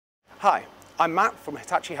Hi, I'm Matt from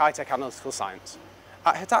Hitachi High-Tech Analytical Science.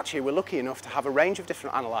 At Hitachi, we're lucky enough to have a range of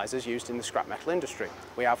different analyzers used in the scrap metal industry.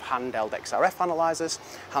 We have handheld XRF analyzers,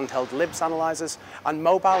 handheld LIBS analyzers, and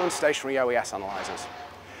mobile and stationary OES analyzers.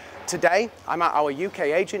 Today, I'm at our UK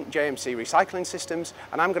agent, JMC Recycling Systems,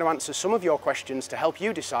 and I'm going to answer some of your questions to help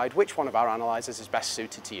you decide which one of our analyzers is best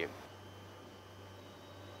suited to you.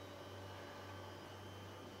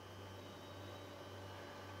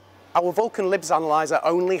 Our Vulcan LIBS analyzer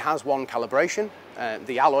only has one calibration,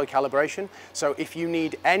 the alloy calibration. So if you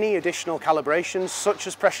need any additional calibrations, such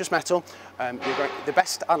as precious metal, the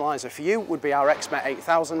best analyzer for you would be our XMET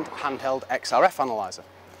 8000 handheld XRF analyzer.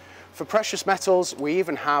 For precious metals, we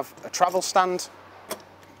even have a travel stand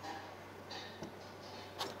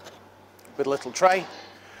with a little tray,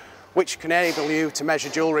 which can enable you to measure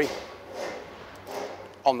jewellery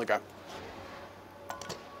on the go.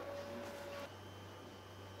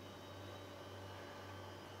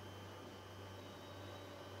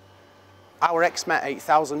 Our XMET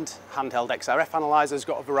 8000 handheld XRF analyzer has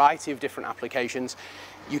got a variety of different applications.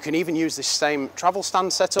 You can even use this same travel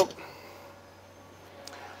stand setup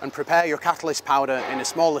and prepare your catalyst powder in a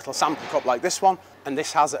small little sample cup like this one. And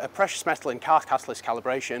this has a precious metal and car catalyst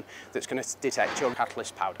calibration that's going to detect your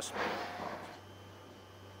catalyst powders.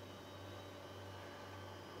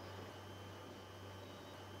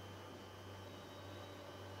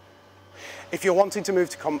 If you're wanting to move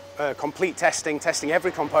to complete testing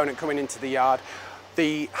every component coming into the yard,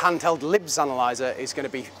 the handheld LIBS analyzer is going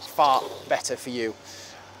to be far better for you.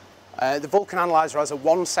 The Vulcan analyzer has a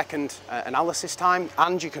 1 second analysis time,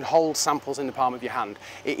 and you can hold samples in the palm of your hand.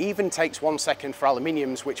 It even takes 1 second for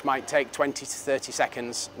aluminiums, which might take 20 to 30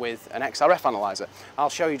 seconds with an XRF analyzer. I'll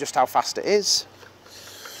show you just how fast it is.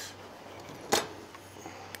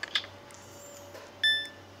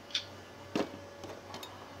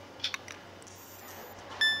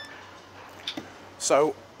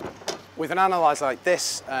 So with an analyzer like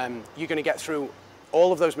this, you're going to get through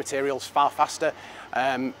all of those materials far faster,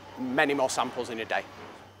 many more samples in a day.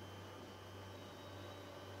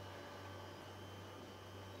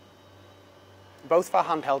 Both of our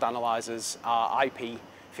handheld analyzers are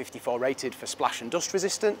IP54 rated for splash and dust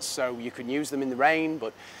resistance, so you can use them in the rain,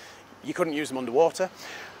 but you couldn't use them underwater.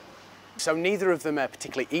 So neither of them are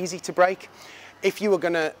particularly easy to break. If you were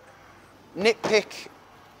going to nitpick,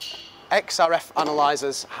 XRF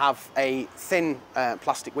analyzers have a thin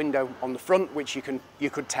plastic window on the front, which you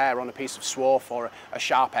could tear on a piece of swarf or a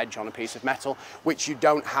sharp edge on a piece of metal, which you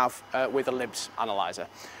don't have with a LIBS analyzer.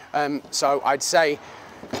 So I'd say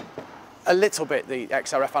a little bit the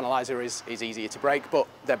XRF analyzer is easier to break, but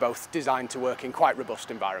they're both designed to work in quite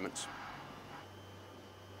robust environments.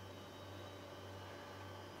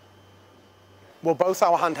 Well, both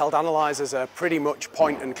our handheld analyzers are pretty much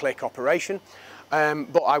point and click operation.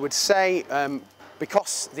 But I would say,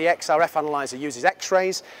 because the XRF analyzer uses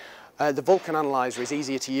X-rays, the Vulcan analyzer is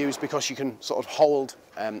easier to use because you can sort of hold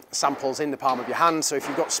samples in the palm of your hand. So if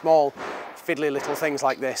you've got small, fiddly little things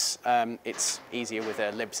like this, it's easier with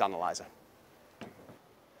a LIBS analyzer.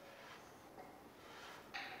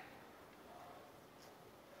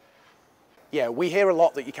 Yeah, we hear a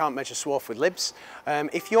lot that you can't measure swarf with LIBS.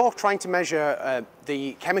 If you're trying to measure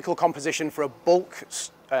the chemical composition for a bulk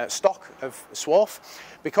stock of swarf,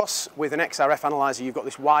 because with an XRF analyzer you've got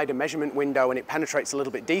this wider measurement window and it penetrates a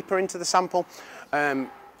little bit deeper into the sample, it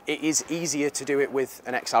is easier to do it with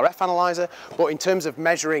an XRF analyzer. But in terms of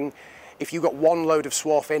measuring, if you've got one load of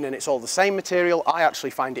swarf in and it's all the same material, I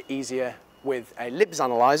actually find it easier with a LIBS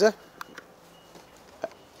analyzer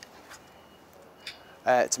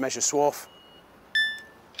to measure swarf.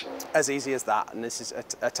 As easy as that, and this is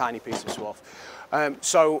a tiny piece of swarf.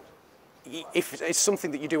 So if it's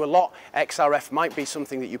something that you do a lot, XRF might be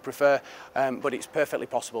something that you prefer, but it's perfectly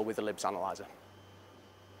possible with a LIBS analyzer.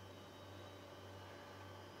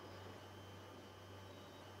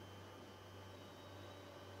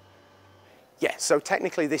 Yeah, so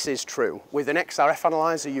technically this is true. With an XRF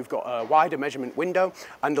analyzer, you've got a wider measurement window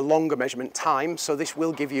and a longer measurement time, so this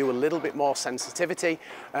will give you a little bit more sensitivity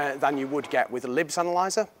than you would get with a LIBS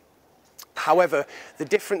analyzer. However, the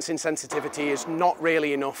difference in sensitivity is not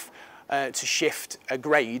really enough to shift a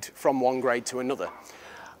grade from one grade to another.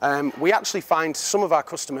 We actually find some of our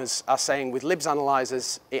customers are saying with LIBS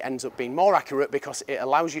analyzers it ends up being more accurate because it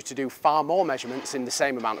allows you to do far more measurements in the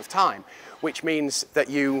same amount of time, which means that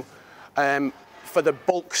you, for the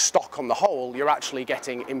bulk stock on the whole, you're actually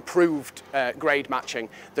getting improved grade matching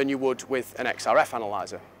than you would with an XRF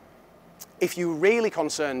analyzer. If you're really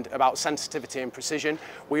concerned about sensitivity and precision,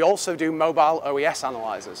 we also do mobile OES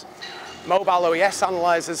analyzers. Mobile OES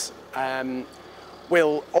analyzers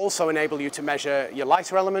We'll also enable you to measure your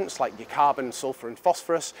lighter elements like your carbon, sulfur and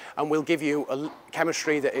phosphorus, and we'll give you a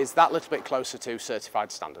chemistry that is that little bit closer to certified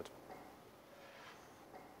standard.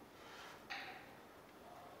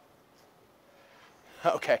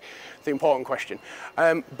 Okay, the important question.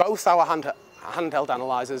 Both our handheld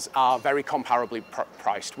analyzers are very comparably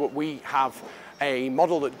priced. We have a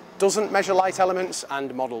model that doesn't measure light elements and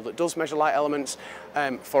a model that does measure light elements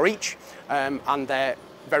for each, and they're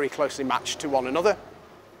very closely matched to one another.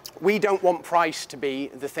 We don't want price to be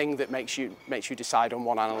the thing that makes you decide on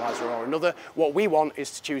one analyzer or another. What we want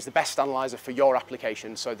is to choose the best analyzer for your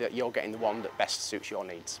application so that you're getting the one that best suits your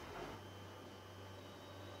needs.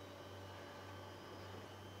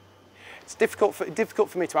 It's difficult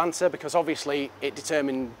for me to answer because obviously it's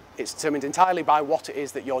determined entirely by what it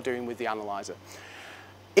is that you're doing with the analyzer.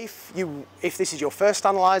 If this is your first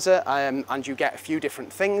analyzer and you get a few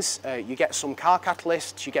different things, you get some car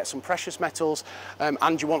catalysts, you get some precious metals,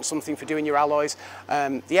 and you want something for doing your alloys,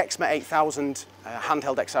 the XMET 8000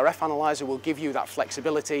 handheld XRF analyzer will give you that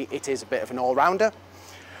flexibility. It is a bit of an all-rounder.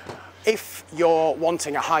 If you're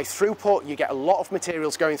wanting a high throughput, you get a lot of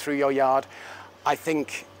materials going through your yard, I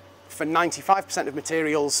think for 95% of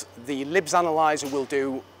materials, the LIBS analyzer will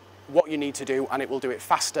do what you need to do, and it will do it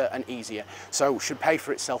faster and easier, so should pay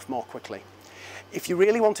for itself more quickly. If you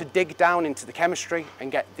really want to dig down into the chemistry and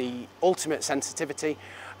get the ultimate sensitivity,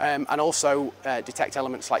 and also detect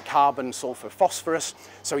elements like carbon, sulfur, phosphorus,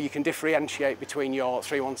 so you can differentiate between your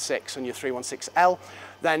 316 and your 316L,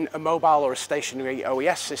 then a mobile or a stationary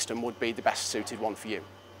OES system would be the best suited one for you.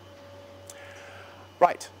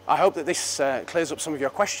 Right, I hope that this clears up some of your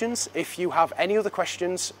questions. If you have any other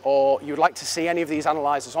questions or you would like to see any of these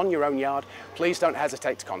analyzers on your own yard, please don't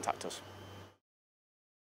hesitate to contact us.